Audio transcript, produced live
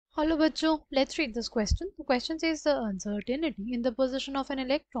Hello bachcho, let's read this question. The question says the uncertainty in the position of an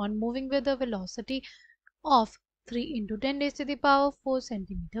electron moving with a velocity of 3 into 10 raised to the power 4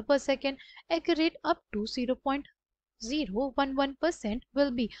 centimeter per second accurate up to 0.011% will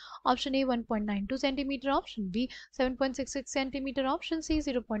be option A 1.92 centimeter, option B 7.66 centimeter, option C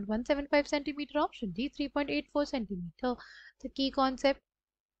 0.175 centimeter, option D 3.84 centimeter. The key concept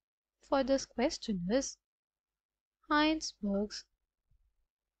for this question is Heisenberg's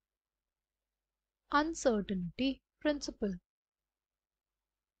uncertainty principle.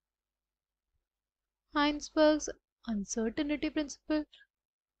 Heisenberg's uncertainty principle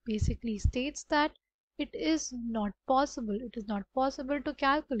basically states that it is not possible to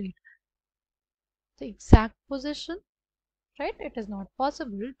calculate the exact position, right? It is not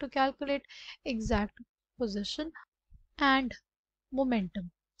possible to calculate exact position and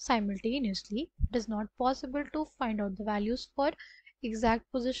momentum simultaneously. It is not possible to find out the values for exact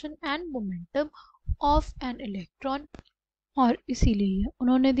position and momentum of an electron, और इसीलिए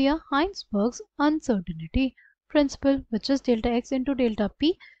उन्होंने दिया हाइंसबर्ग्स uncertainty principle which is delta x into delta P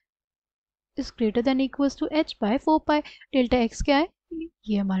is greater than equals to H bye 4 pi. Delta x क्या है?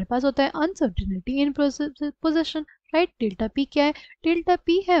 ये हमारे पास होता है uncertainty in position, right. Delta P क्या है? डेल्टा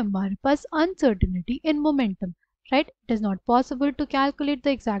पी है हमारे पास uncertainty in momentum, right. It is not possible to calculate the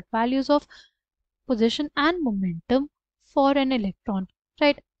exact values of position and momentum for an electron,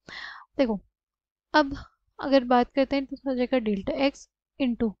 right. देखो अब अगर बात करते हैं तो हो जाएगा delta x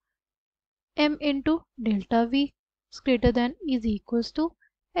into M into delta V greater than is equals to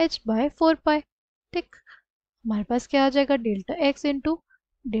H bye 4 पाई. ठीक, हमारे पास क्या आ जाएगा? Delta x into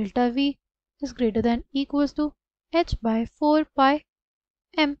delta we is greater than equals to H bye 4 pi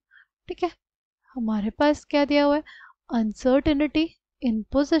M. ठीक है, हमारे पास क्या दिया हुआ है? Uncertainty in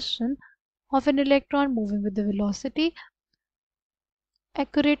position of an electron moving with the velocity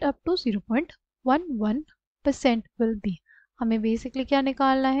accurate up to 0.11% will be. हमें बेसिकली क्या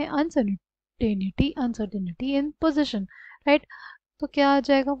निकालना है? Uncertainty in position, right. तो क्या आ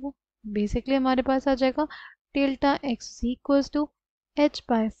जाएगा? वो बेसिकली हमारे पास आ जाएगा delta x equals to H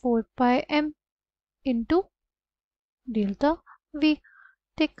bye 4 pi M into delta we.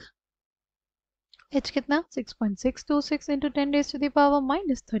 ठीक, एच कितना? 6.626 into 10 raise to the power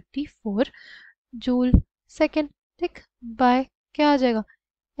minus 34 joule second. ठीक, बाय क्या आ जाएगा?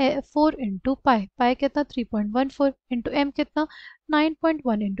 4 इंटू पाई, पाई कितना? 3.14 इंटू एम कितना?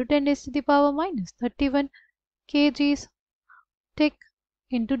 9.1 into 10 raise to the power minus 31 kgs. ठीक,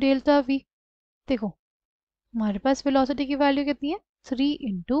 into delta we. देखो हमारे पास वेलोसिटी की वैल्यू कितनी है? 3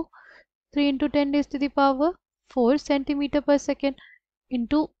 into 10 raise to the power 4 centimetre पर सेकेंड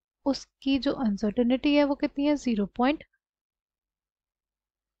इंटू उसकी जो अनसर्टेनिटी है वो कितनी है?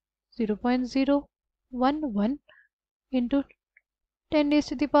 0.011 into 10 raise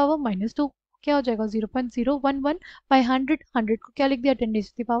to the power minus 2. क्या हो जाएगा? 0.011 बाई 100. 100 को क्या लिख दिया? 10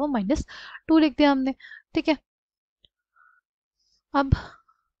 raise to the power minus 2 लिख दिया हमने. ठीक है, अब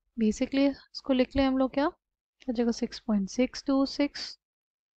बेसिकली इसको लिख लें हम लोग. क्या हो जाएगा? 6.626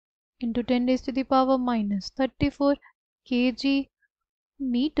 into 10 raise to the power minus 34 kg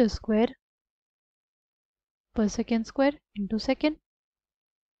metre square पर second square into second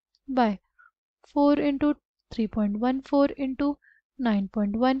by 4 into 3.14 into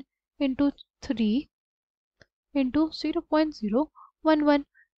 9.1 into 3 into 0.011.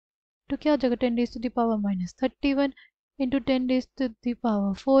 तो क्या हो जाएगा? 10 raise to the power minus 31 into 10 raise to the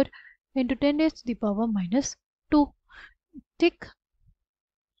power 4 into 10 raise to the power minus 2. ठीक,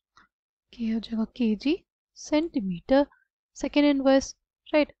 क्या हो जाएगा? kg centimetre second inverse,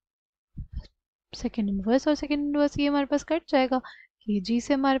 right. Second inverse और second inverse ये हमारे पास कट जाएगा. kg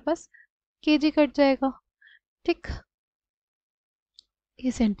से हमारे पास kg कट जाएगा. ठीक,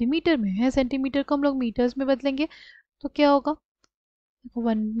 ये सेंटीमीटर में है, सेंटीमीटर को हम लोग मीटर्स में बदलेंगे तो क्या होगा?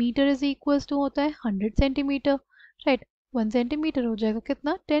 1 मीटर इज इक्वल्स टू होता है 100 सेंटीमीटर, राइट. 1 सेंटीमीटर हो जाएगा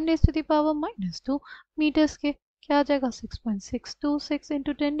कितना? 10 raise to the power minus 2 metres के. क्या आ जाएगा? 6.626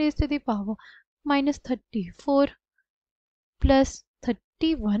 into 10 raise to the power minus 34 plus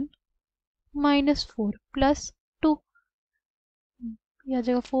 31 minus 4 plus 2. यह आ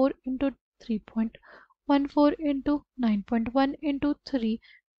जाएगा 4 into 3.14 into 9.1 into 3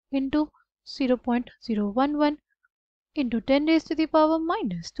 into 0.011 into 10 raise to the power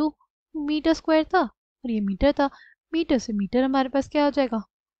minus 2. Metre square था और ये मीटर था. मीटर से मीटर हमारे पास क्या हो जाएगा?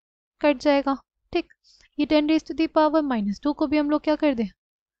 कट जाएगा. ठीक, ये 10 raise to the power minus 2 को भी हम लोग क्या कर दें?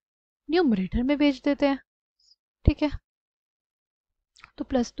 न्यूमरेटर में भेज देते हैं. ठीक है, तो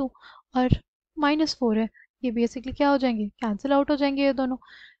प्लस 2 और माइनस 4 है, ये बेसिकली क्या हो जाएंगे? कैंसिल आउट हो जाएंगे ये दोनों.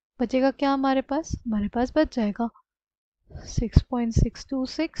 बचेगा क्या हमारे पास? हमारे पास बच जाएगा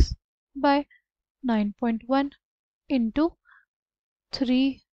 6.626 by 9.1 into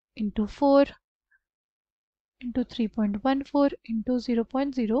 3 into 4 into 3.14 into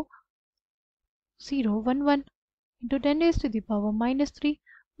 0.0011 into 10 raised to the power minus 3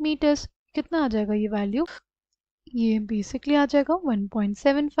 meters. कितना आ जाएगा ये वैल्यू? ये बेसिकली आ जाएगा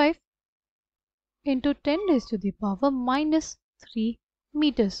 1.75 into 10 raised to the power minus 3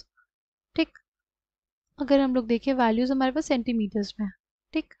 meters. ठीक, अगर हम लोग देखें वैल्यूज हमारे पास सेंटीमीटर्स में,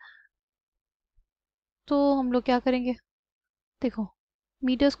 ठीक, तो हम लोग क्या करेंगे, देखो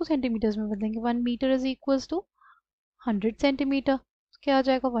मीटर्स को सेंटीमीटर्स में बदलेंगे. 1 metre is equals to 100 centimetre. क्या आ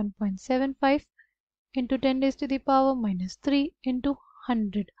जाएगा 1.75 into 10 raise to the power minus 3 into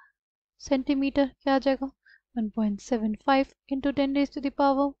 100 centimetre. क्या आ जाएगा 1.75 into 10 raise to the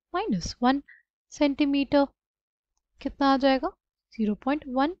power minus 1 centimetre. कितना आ जाएगा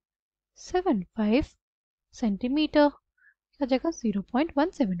 0.175 सेंटीमीटर. क्या आ जाएगा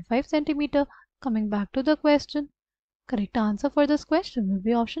 0.175 centimeter. Coming back to the question, correct answer for this question will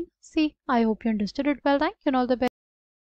be option C. I hope you understood it well. Thank you and all the best.